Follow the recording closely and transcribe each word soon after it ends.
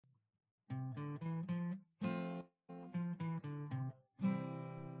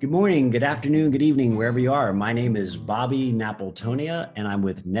Good morning, good afternoon, good evening, wherever you are. My name is Bobby Napoltonia, and I'm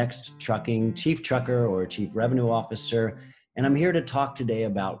with Next Trucking, Chief Trucker or Chief Revenue Officer. And I'm here to talk today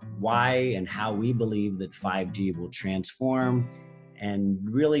about why and how we believe that 5G will transform and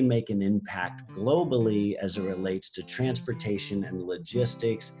really make an impact globally as it relates to transportation and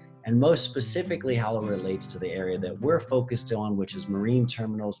logistics, and most specifically, how it relates to the area that we're focused on, which is marine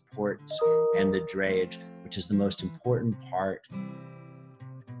terminals, ports, and the drayage, which is the most important part.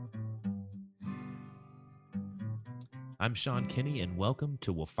 I'm Sean Kinney, and welcome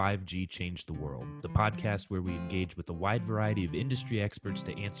to Will 5G Change the World, the podcast where we engage with a wide variety of industry experts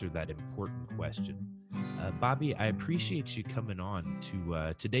to answer that important question. Bobby, I appreciate you coming on.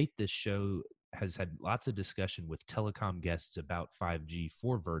 To date, this show has had lots of discussion with telecom guests about 5G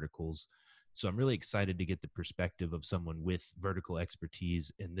for verticals. So I'm really excited to get the perspective of someone with vertical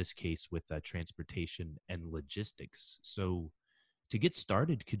expertise, in this case with transportation and logistics. So to get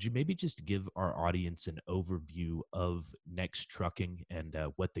started, could you maybe just give our audience an overview of Next Trucking and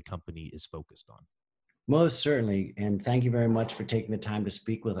what the company is focused on? Most certainly. And thank you very much for taking the time to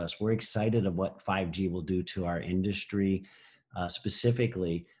speak with us. We're excited of what 5G will do to our industry.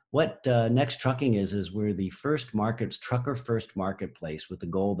 Specifically, what Next Trucking is we're the trucker first marketplace with the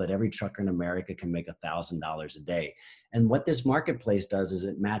goal that every trucker in America can make $1,000 a day. And what this marketplace does is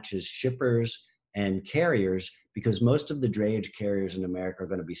it matches shippers and carriers, because most of the drayage carriers in America are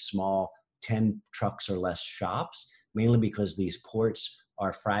going to be small, 10 trucks or less shops, mainly because these ports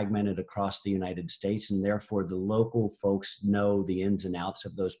are fragmented across the United States, and therefore the local folks know the ins and outs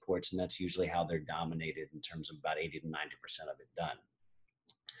of those ports, and that's usually how they're dominated in terms of about 80 to 90% of it done.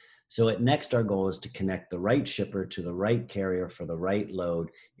 So at Next, our goal is to connect the right shipper to the right carrier for the right load,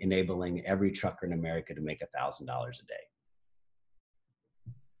 enabling every trucker in America to make $1,000 a day.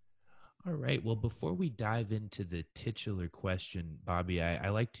 All right. Well, before we dive into the titular question, Bobby, I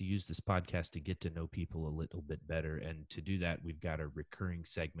like to use this podcast to get to know people a little bit better. And to do that, we've got a recurring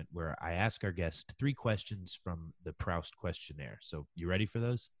segment where I ask our guests 3 questions from the Proust questionnaire. So you ready for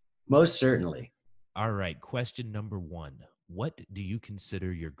those? Most certainly. All right. Question number 1. What do you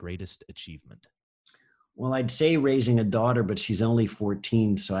consider your greatest achievement? Well, I'd say raising a daughter, but she's only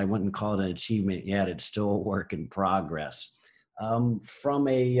 14, so I wouldn't call it an achievement yet. It's still a work in progress. From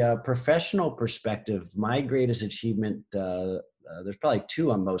a professional perspective, my greatest achievement, there's probably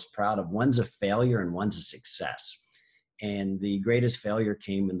 2 I'm most proud of. One's a failure and one's a success. And the greatest failure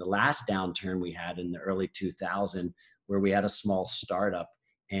came in the last downturn we had in the early 2000s, where we had a small startup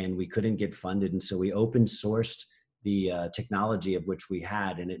and we couldn't get funded. And so we open sourced the technology of which we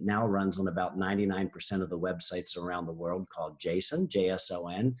had, and it now runs on about 99% of the websites around the world, called JSON,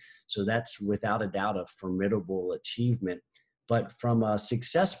 JSON. So that's without a doubt a formidable achievement. But from a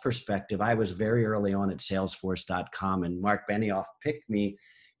success perspective, I was very early on at Salesforce.com, and Mark Benioff picked me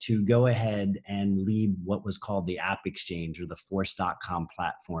to go ahead and lead what was called the App Exchange, or the Force.com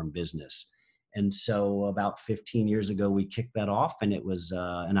platform business. And so about 15 years ago, we kicked that off, and it was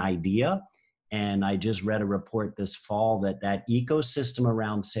an idea. And I just read a report this fall that ecosystem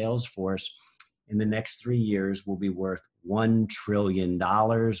around Salesforce in the next 3 years will be worth $1 trillion,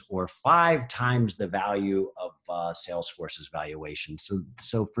 or 5 times the value of Salesforce's valuation.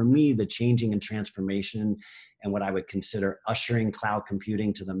 So for me, the changing and transformation and what I would consider ushering cloud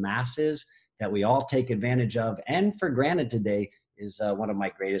computing to the masses that we all take advantage of and for granted today is one of my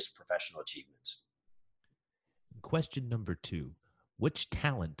greatest professional achievements. Question number 2. Which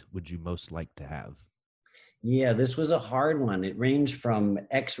talent would you most like to have? Yeah, this was a hard one. It ranged from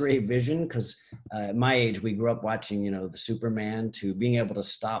X-ray vision, because at my age, we grew up watching, the Superman, to being able to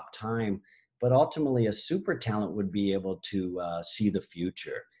stop time. But ultimately, a super talent would be able to see the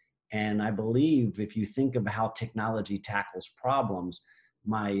future. And I believe if you think of how technology tackles problems,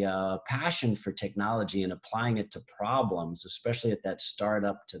 my passion for technology and applying it to problems, especially at that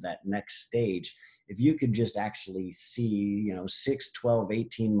startup to that next stage, if you could just actually see, 6, 12,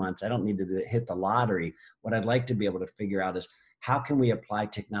 18 months, I don't need to hit the lottery. What I'd like to be able to figure out is how can we apply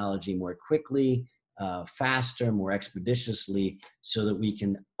technology more quickly, faster, more expeditiously, so that we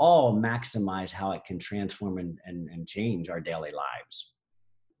can all maximize how it can transform and change our daily lives.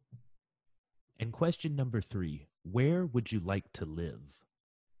 And question number 3, where would you like to live?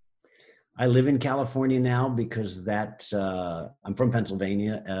 I live in California now because I'm from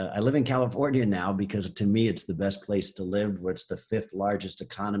Pennsylvania. I live in California now because, to me, it's the best place to live, where it's the 5th largest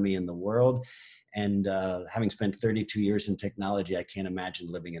economy in the world. And having spent 32 years in technology, I can't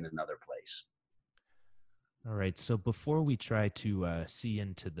imagine living in another place. All right. So before we try to see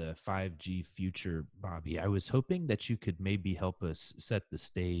into the 5G future, Bobby, I was hoping that you could maybe help us set the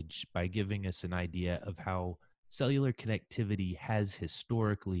stage by giving us an idea of how cellular connectivity has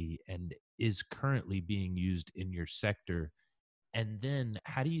historically and is currently being used in your sector? And then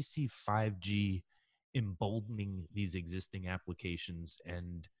how do you see 5G emboldening these existing applications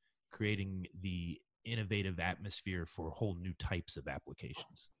and creating the innovative atmosphere for whole new types of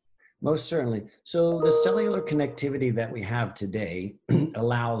applications? Most certainly. So the cellular connectivity that we have today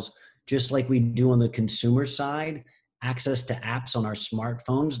allows, just like we do on the consumer side, access to apps on our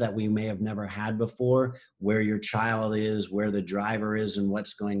smartphones that we may have never had before, where your child is, where the driver is, and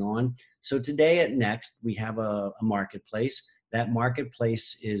what's going on. So today at Next, we have a marketplace. That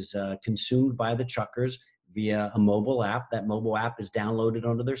marketplace is consumed by the truckers via a mobile app. That mobile app is downloaded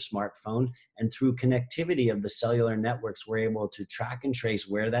onto their smartphone, and through connectivity of the cellular networks, we're able to track and trace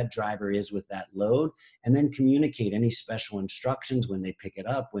where that driver is with that load, and then communicate any special instructions when they pick it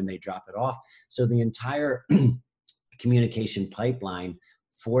up, when they drop it off. So the entire communication pipeline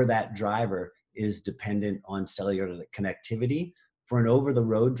for that driver is dependent on cellular connectivity. For an over the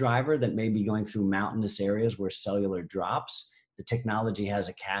road driver that may be going through mountainous areas where cellular drops, the technology has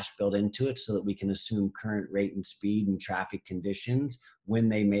a cache built into it so that we can assume current rate and speed and traffic conditions when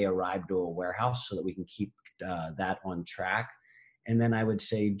they may arrive to a warehouse, so that we can keep that on track. And then I would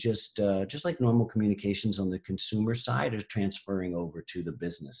say just like normal communications on the consumer side is transferring over to the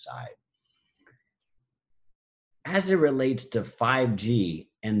business side. As it relates to 5G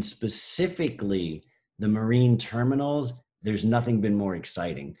and specifically the marine terminals, there's nothing been more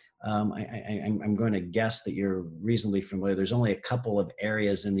exciting. I'm going to guess that you're reasonably familiar. There's only a couple of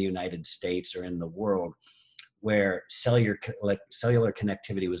areas in the United States or in the world where cellular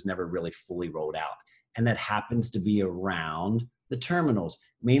connectivity was never really fully rolled out. And that happens to be around the terminals,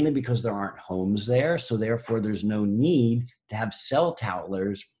 mainly because there aren't homes there. So therefore, there's no need to have cell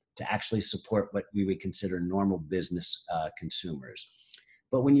towers to actually support what we would consider normal business consumers.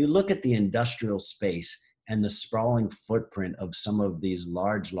 But when you look at the industrial space and the sprawling footprint of some of these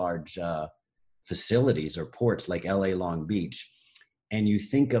large facilities or ports like LA Long Beach, and you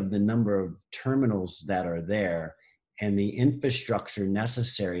think of the number of terminals that are there and the infrastructure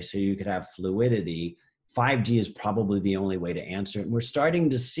necessary so you could have fluidity, 5G is probably the only way to answer it. And we're starting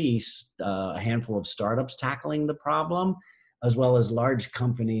to see a handful of startups tackling the problem, as well as large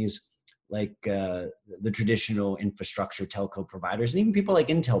companies like the traditional infrastructure telco providers, and even people like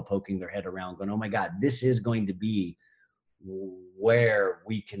Intel poking their head around going, oh my God, this is going to be where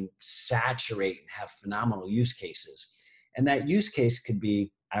we can saturate and have phenomenal use cases. And that use case could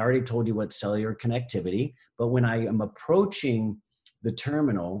be, I already told you what cellular connectivity, but when I am approaching the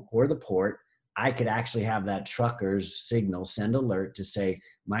terminal or the port, I could actually have that trucker's signal send alert to say,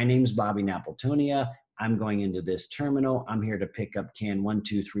 my name's Bobby Napoltonia. I'm going into this terminal. I'm here to pick up can 1,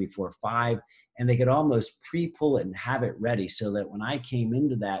 2, 3, 4, 5. And they could almost pre-pull it and have it ready so that when I came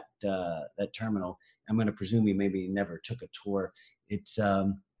into that terminal, I'm going to presume you maybe never took a tour. It's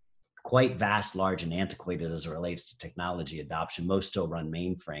quite vast, large, and antiquated as it relates to technology adoption. Most still run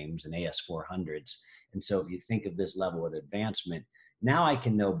mainframes and AS400s. And so if you think of this level of advancement, now I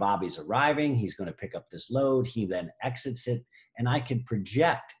can know Bobby's arriving. He's going to pick up this load. He then exits it. And I can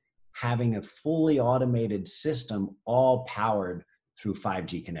project having a fully automated system all powered through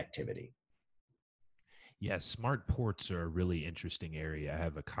 5G connectivity. Yeah, smart ports are a really interesting area. I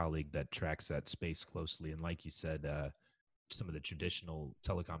have a colleague that tracks that space closely. And like you said, some of the traditional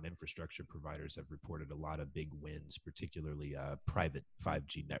telecom infrastructure providers have reported a lot of big wins, particularly private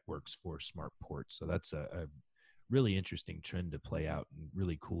 5G networks for smart ports. So that's a really interesting trend to play out, and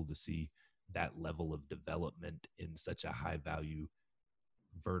really cool to see that level of development in such a high value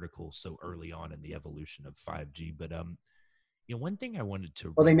vertical so early on in the evolution of 5G. But one thing I wanted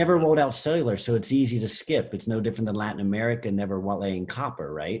to Well, they never rolled out cellular, so it's easy to skip. It's no different than Latin America never laying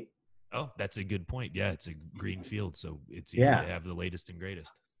copper, right? Oh, that's a good point. Yeah, it's a green field, so it's easy Yeah, to have the latest and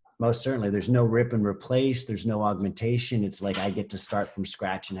greatest. most certainly. There's no rip and replace. There's no augmentation. It's like I get to start from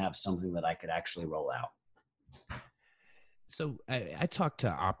scratch and have something that I could actually roll out. So I talk to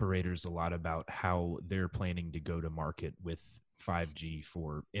operators a lot about how they're planning to go to market with 5G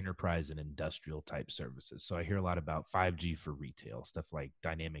for enterprise and industrial type services. So I hear a lot about 5G for retail, stuff like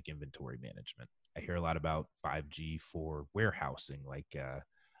dynamic inventory management. I hear a lot about 5G for warehousing, like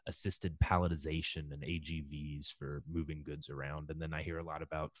assisted palletization and AGVs for moving goods around. And then I hear a lot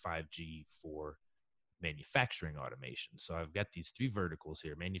about 5G for manufacturing automation. So I've got these three verticals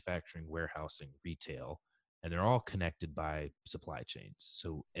here: manufacturing, warehousing, retail, and they're all connected by supply chains.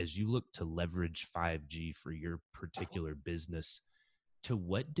 So as you look to leverage 5G for your particular business, to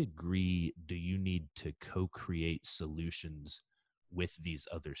what degree do you need to co-create solutions with these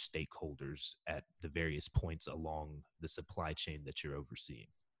other stakeholders at the various points along the supply chain that you're overseeing?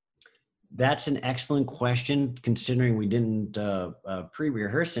 That's an excellent question, considering we didn't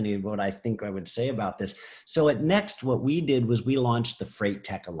pre-rehearse any of what I think I would say about this. So at Next, what we did was we launched the Freight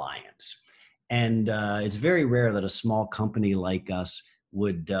Tech Alliance, and it's very rare that a small company like us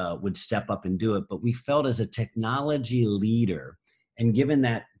would step up and do it. But we felt as a technology leader, and given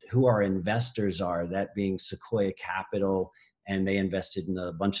that who our investors are, that being Sequoia Capital, and they invested in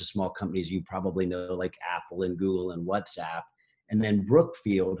a bunch of small companies you probably know, like Apple and Google and WhatsApp, and then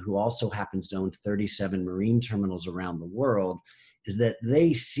Brookfield, who also happens to own 37 marine terminals around the world, is that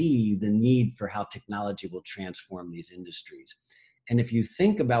they see the need for how technology will transform these industries. And if you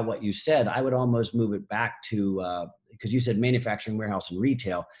think about what you said, I would almost move it back to, because you said manufacturing, warehouse, and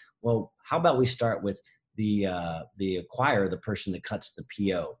retail. Well, how about we start with the acquirer, the person that cuts the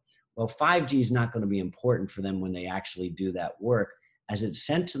PO? Well, 5G is not going to be important for them when they actually do that work. As it's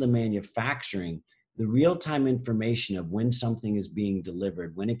sent to the manufacturing, the real-time information of when something is being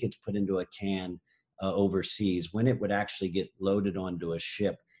delivered, when it gets put into a can overseas, when it would actually get loaded onto a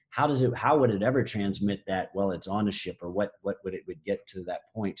ship, how would it ever transmit that while it's on a ship, or what would get to that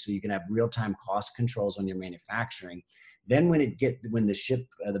point? So you can have real-time cost controls on your manufacturing. Then when the ship,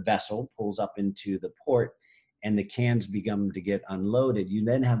 the vessel pulls up into the port and the cans begin to get unloaded, you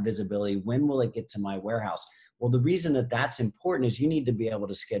then have visibility. When will it get to my warehouse? Well, the reason that that's important is you need to be able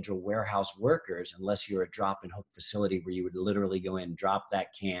to schedule warehouse workers, unless you're a drop and hook facility where you would literally go in, drop that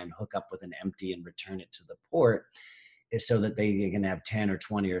can, hook up with an empty, and return it to the port, is so that they can have 10 or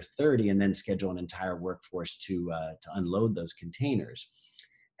 20 or 30 and then schedule an entire workforce to unload those containers.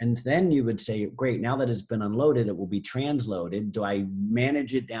 And then you would say, great, now that it's been unloaded, it will be transloaded. Do I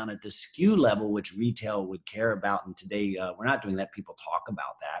manage it down at the SKU level, which retail would care about? And today we're not doing that. People talk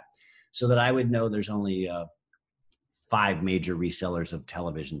about that. So that I would know there's only 5 major resellers of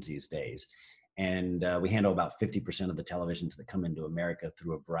televisions these days. And we handle about 50% of the televisions that come into America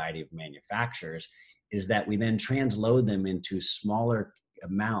through a variety of manufacturers, is that we then transload them into smaller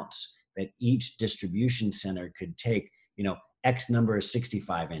amounts that each distribution center could take, X number of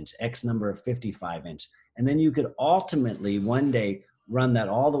 65 inch, X number of 55 inch. And then you could ultimately one day run that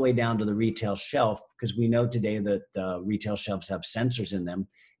all the way down to the retail shelf, because we know today that retail shelves have sensors in them.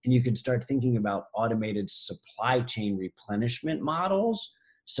 And you can start thinking about automated supply chain replenishment models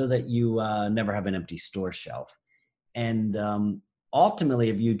so that you never have an empty store shelf. And ultimately,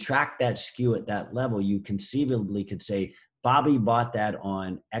 if you track that SKU at that level, you conceivably could say, Bobby bought that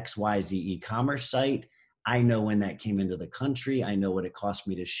on XYZ e-commerce site. I know when that came into the country. I know what it cost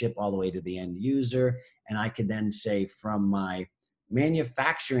me to ship all the way to the end user. And I could then say, from my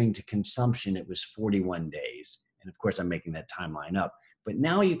manufacturing to consumption, it was 41 days. And of course, I'm making that timeline up. But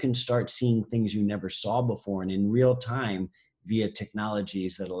now you can start seeing things you never saw before, and in real time, via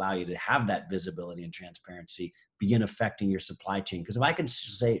technologies that allow you to have that visibility and transparency, begin affecting your supply chain. Because if I could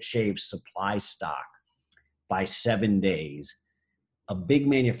say shave supply stock by 7 days, a big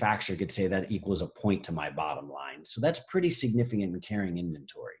manufacturer could say that equals a point to my bottom line. So that's pretty significant in carrying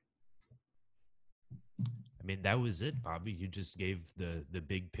inventory. I mean, that was it, Bobby. You just gave the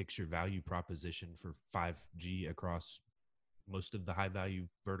big picture value proposition for 5G across most of the high value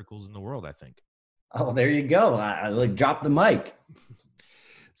verticals in the world, I think. Oh, there you go. I like drop the mic.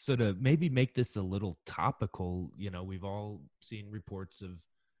 So to maybe make this a little topical, we've all seen reports of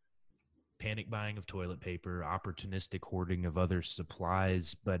panic buying of toilet paper, opportunistic hoarding of other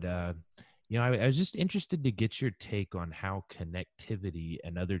supplies. But, I was just interested to get your take on how connectivity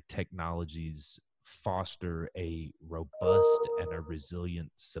and other technologies foster a robust and a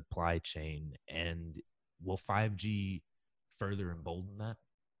resilient supply chain. And will 5G further embolden that?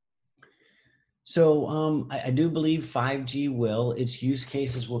 So I do believe 5G will. Its use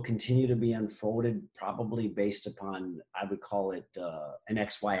cases will continue to be unfolded, probably based upon, I would call it an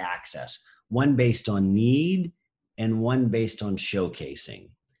XY axis, one based on need and one based on showcasing.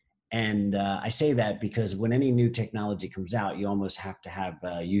 And I say that because when any new technology comes out, you almost have to have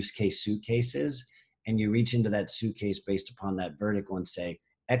use case suitcases, and you reach into that suitcase based upon that vertical and say,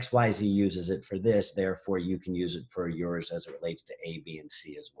 XYZ uses it for this, therefore you can use it for yours as it relates to A, B, and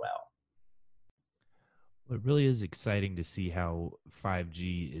C as well. Well, it really is exciting to see how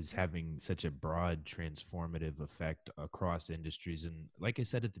 5G is having such a broad transformative effect across industries. And like I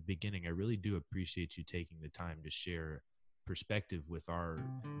said at the beginning, I really do appreciate you taking the time to share perspective with our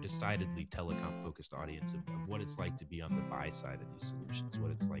decidedly telecom focused audience of what it's like to be on the buy side of these solutions,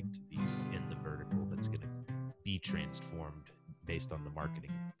 what it's like to be in the vertical that's going to be transformed based on the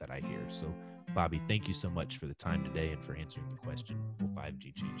marketing that I hear. So, Bobby, thank you so much for the time today and for answering the question, will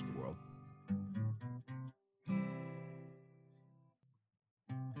 5G change the world?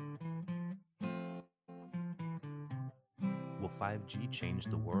 Will 5G 5G Change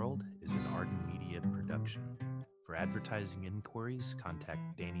the World is an Arden Media production. For advertising inquiries,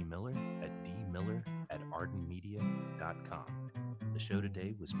 contact Danny Miller at dmiller@ardenmedia.com. The show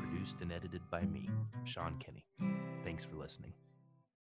today was produced and edited by me, Sean Kinney. Thanks for listening.